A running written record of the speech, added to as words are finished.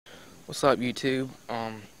What's up, YouTube?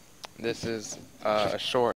 This is a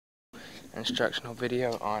short instructional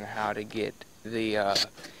video on how to get the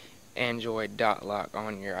Android dot lock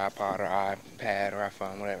on your iPod or iPad or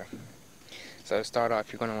iPhone, whatever. So to start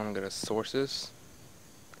off, you're going to want to go to Sources,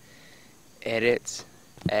 Edit,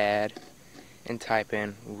 Add, and type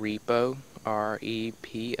in repo,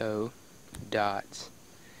 R-E-P-O, dot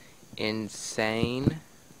insanely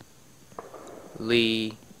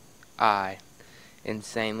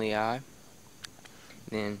I,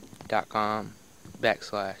 then .com /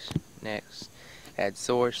 next, add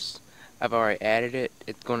source. I've already added it.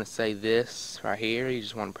 It's going to say this right here. You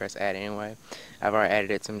just want to press add anyway. I've already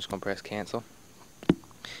added it, so I'm just going to press cancel,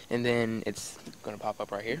 and then it's going to pop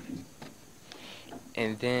up right here.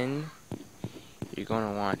 And then you're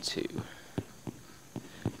going to want to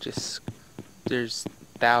there's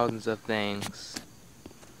thousands of things,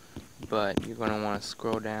 but you're going to want to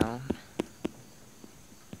scroll down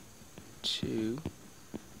to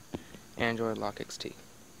Android Lock XT,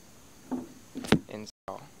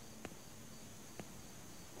 install,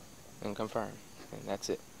 and confirm, and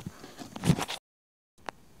that's it.